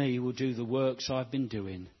believes in me will do the works I've been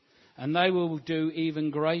doing, and they will do even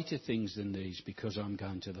greater things than these, because I'm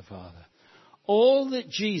going to the Father. All that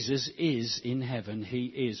Jesus is in heaven, he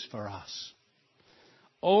is for us.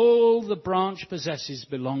 All the branch possesses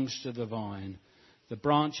belongs to the vine. The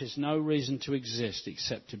branch has no reason to exist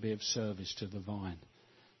except to be of service to the vine.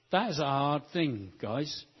 That is a hard thing,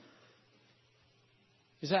 guys.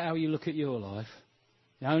 Is that how you look at your life?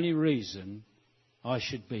 The only reason I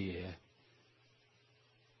should be here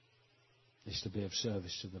is to be of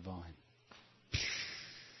service to the vine.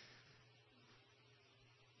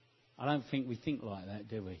 I don't think we think like that,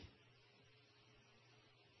 do we?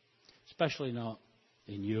 Especially not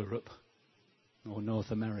in Europe or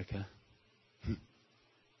North America.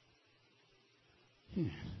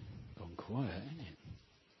 Gone quiet, isn't it?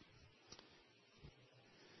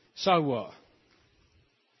 So what?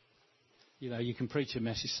 You know, you can preach a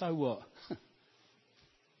message, so what?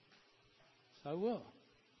 So what?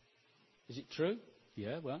 Is it true?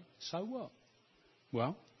 Yeah, well, so what?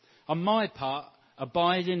 Well, on my part,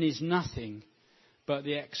 abiding is nothing but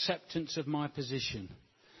the acceptance of my position,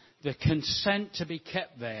 the consent to be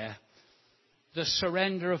kept there, the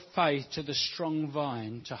surrender of faith to the strong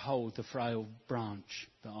vine to hold the frail branch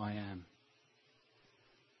that I am.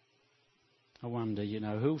 I wonder,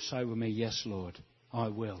 who'll say with me, yes, Lord, I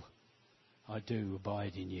will. I do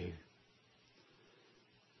abide in you.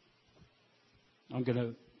 I'm going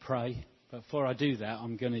to pray, but before I do that,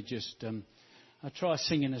 I'm going to just, I'll try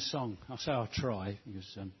singing a song. I say I'll try,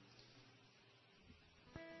 because,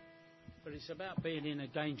 but it's about being in a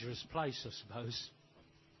dangerous place, I suppose,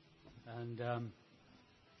 and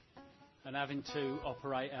having to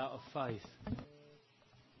operate out of faith.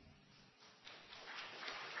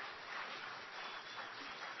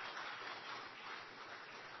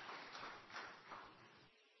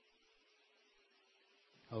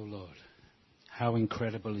 Oh Lord, how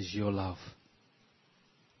incredible is your love.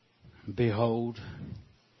 Behold,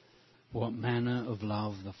 what manner of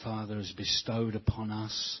love the Father has bestowed upon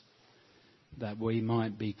us, that we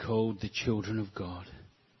might be called the children of God.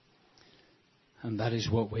 And that is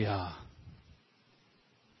what we are.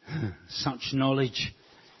 Such knowledge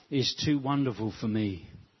is too wonderful for me,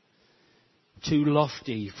 too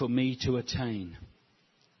lofty for me to attain.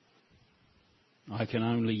 I can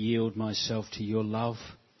only yield myself to your love,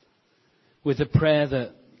 with a prayer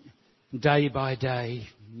that day by day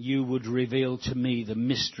you would reveal to me the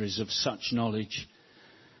mysteries of such knowledge,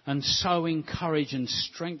 and so encourage and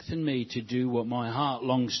strengthen me to do what my heart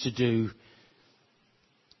longs to do,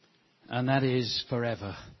 and that is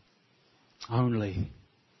forever, only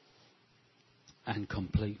and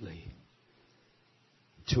completely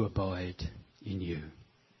to abide in you.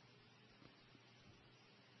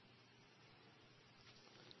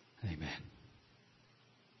 Amen.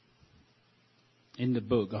 In the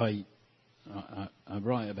book, I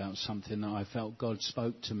write about something that I felt God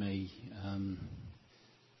spoke to me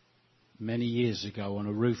many years ago on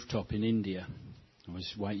a rooftop in India. I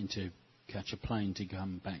was waiting to catch a plane to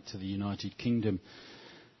come back to the United Kingdom.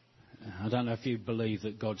 I don't know if you believe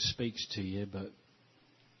that God speaks to you, but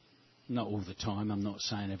not all the time. I'm not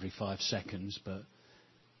saying every 5 seconds, but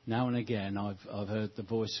now and again I've heard the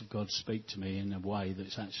voice of God speak to me in a way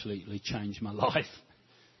that's absolutely changed my life.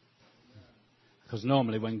 Because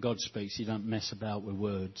normally when God speaks, he don't mess about with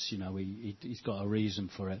words. He's got a reason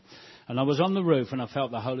for it. And I was on the roof and I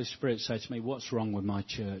felt the Holy Spirit say to me, what's wrong with my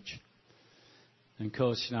church? And of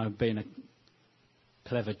course, being a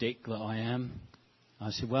clever dick that I am, I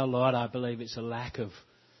said, well, Lord, I believe it's a lack of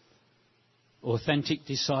authentic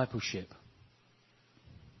discipleship.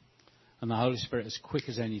 And the Holy Spirit, as quick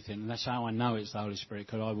as anything, and that's how I know it's the Holy Spirit,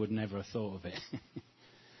 because I would never have thought of it.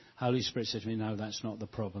 Holy Spirit said to me, no, that's not the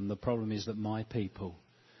problem. The problem is that my people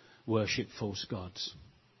worship false gods.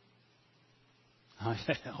 I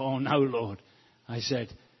said, oh no, Lord. I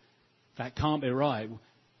said, that can't be right.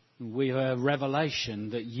 We have a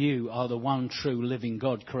revelation that you are the one true living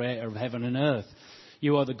God, creator of heaven and earth.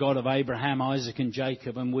 You are the God of Abraham, Isaac and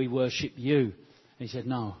Jacob, and we worship you. He said,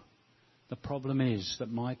 no, the problem is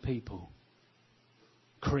that my people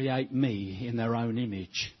create me in their own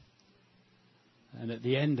image. And at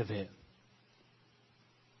the end of it,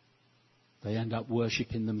 they end up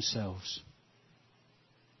worshipping themselves.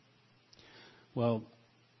 Well,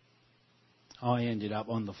 I ended up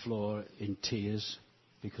on the floor in tears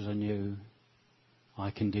because I knew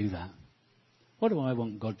I can do that. What do I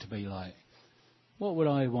want God to be like? What would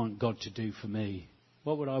I want God to do for me?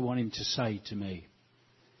 What would I want him to say to me?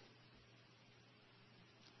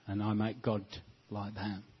 And I make God like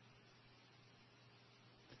that.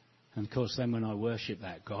 And of course, then when I worship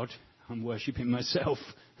that God, I'm worshipping myself.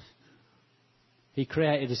 He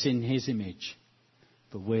created us in his image,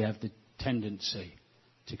 but we have the tendency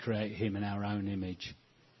to create him in our own image.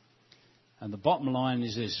 And the bottom line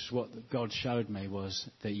is this, what God showed me was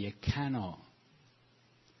that you cannot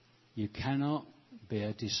be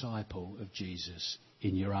a disciple of Jesus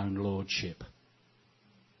in your own lordship.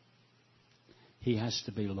 He has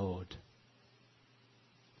to be Lord.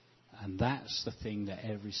 And that's the thing that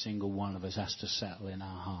every single one of us has to settle in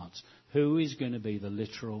our hearts. Who is going to be the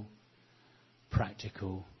literal,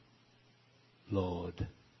 practical Lord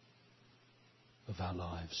of our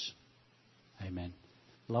lives? Amen.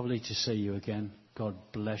 Lovely to see you again. God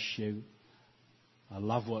bless you. I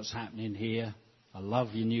love what's happening here. I love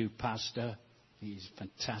your new pastor. He's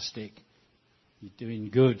fantastic. You're doing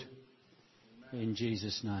good in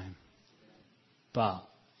Jesus' name. But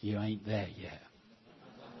you ain't there yet.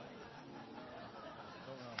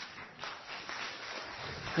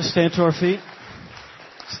 Let's stand to our feet.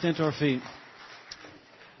 Stand to our feet.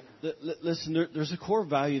 Listen, there's a core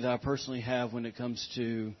value that I personally have when it comes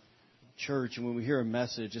to church, and when we hear a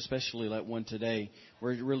message, especially like one today,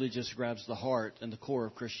 where it really just grabs the heart and the core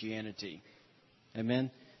of Christianity.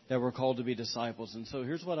 Amen? That we're called to be disciples. And so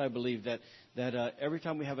here's what I believe, that every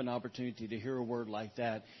time we have an opportunity to hear a word like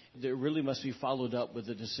that, it really must be followed up with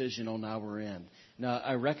a decision on our end. Now,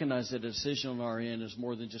 I recognize that a decision on our end is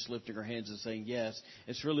more than just lifting our hands and saying yes.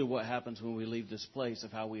 It's really what happens when we leave this place,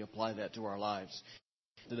 of how we apply that to our lives.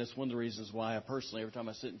 And that's one of the reasons why I personally, every time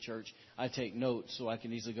I sit in church, I take notes so I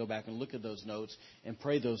can easily go back and look at those notes and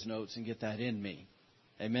pray those notes and get that in me.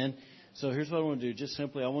 Amen? So here's what I want to do. Just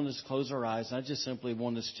simply, I want us to close our eyes. I just simply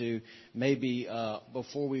want us to maybe,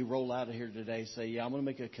 before we roll out of here today, say, yeah, I'm going to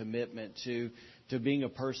make a commitment to being a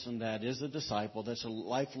person that is a disciple, that's a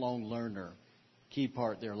lifelong learner. Key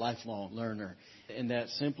part there, lifelong learner. And that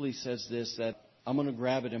simply says this, that I'm going to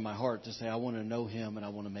grab it in my heart to say, I want to know Him and I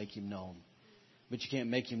want to make Him known. But you can't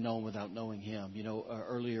make Him known without knowing Him. You know,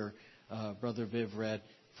 earlier, Brother Viv read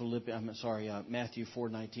Matthew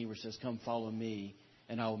 4:19, where it says, come follow me,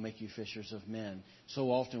 and I will make you fishers of men.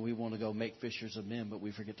 So often we want to go make fishers of men, but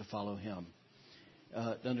we forget to follow Him.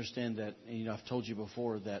 To understand that, you know, I've told you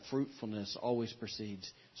before that intimacy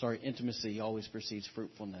always precedes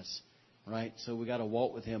fruitfulness. Right? So we got to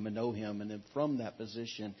walk with Him and know Him. And then from that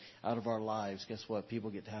position out of our lives, guess what?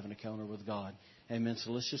 People get to have an encounter with God. Amen.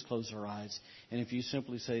 So let's just close our eyes. And if you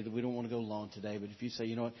simply say that we don't want to go long today, but if you say,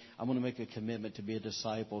 you know what, I'm going to make a commitment to be a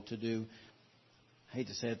disciple, to do, I hate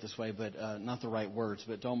to say it this way, but not the right words,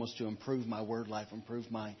 but almost to improve my word life,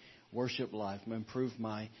 improve my worship life, improve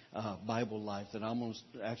my Bible life, that I'm going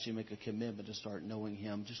to actually make a commitment to start knowing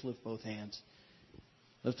Him. Just lift both hands.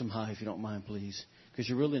 Lift them high if you don't mind, please. Because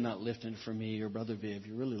you're really not lifting for me or Brother Viv.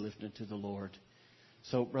 You're really lifting it to the Lord.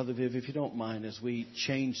 So, Brother Viv, if you don't mind, as we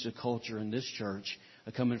change the culture in this church,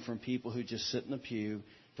 coming from people who just sit in the pew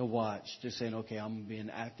to watch, just saying, okay, I'm going to be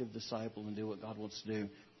an active disciple and do what God wants to do.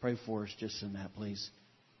 Pray for us just in that, please.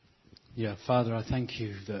 Yeah, Father, I thank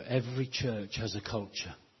you that every church has a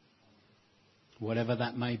culture, whatever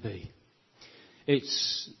that may be.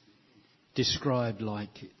 It's described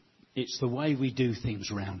like it's the way we do things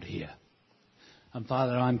around here. And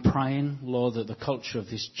Father, I'm praying, Lord, that the culture of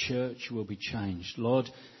this church will be changed. Lord,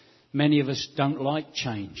 many of us don't like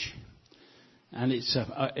change. And it's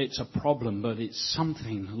a problem, but it's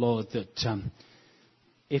something, Lord, that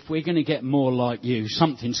if we're going to get more like you,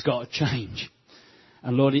 something's got to change.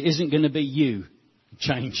 And Lord, it isn't going to be you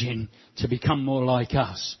changing to become more like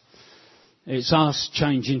us. It's us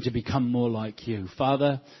changing to become more like you.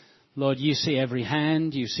 Father, Lord, you see every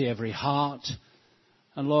hand, you see every heart.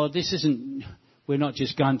 And Lord, we're not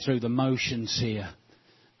just going through the motions here.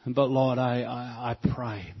 But Lord, I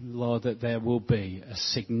pray, Lord, that there will be a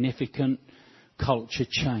significant culture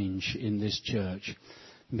change in this church.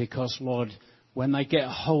 Because, Lord, when they get a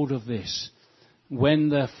hold of this, when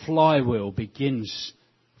the flywheel begins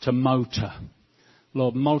to motor,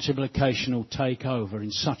 Lord, multiplication will take over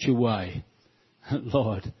in such a way,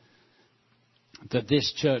 Lord, that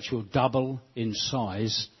this church will double in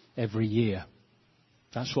size every year.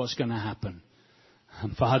 That's what's going to happen.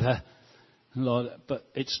 And Father, Lord, but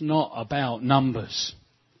it's not about numbers.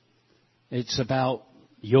 It's about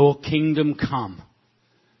your kingdom come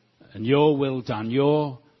and your will done,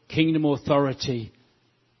 your kingdom authority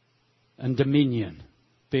and dominion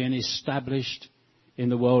being established in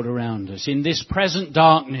the world around us. In this present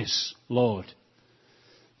darkness, Lord,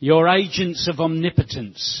 your agents of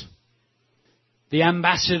omnipotence, the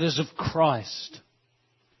ambassadors of Christ,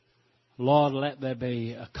 Lord, let there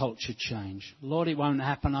be a culture change. Lord, it won't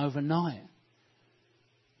happen overnight.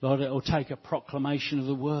 Lord, it will take a proclamation of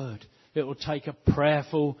the word. It will take a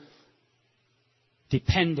prayerful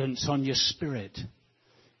dependence on your Spirit.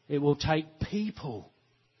 It will take people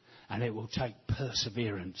and it will take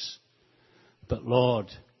perseverance. But Lord,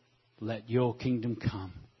 let your kingdom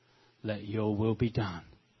come. Let your will be done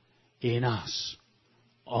in us,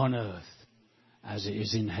 on earth, as it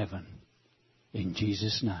is in heaven. In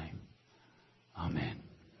Jesus' name. Amen.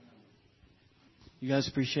 You guys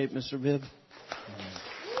appreciate Mr. Viv?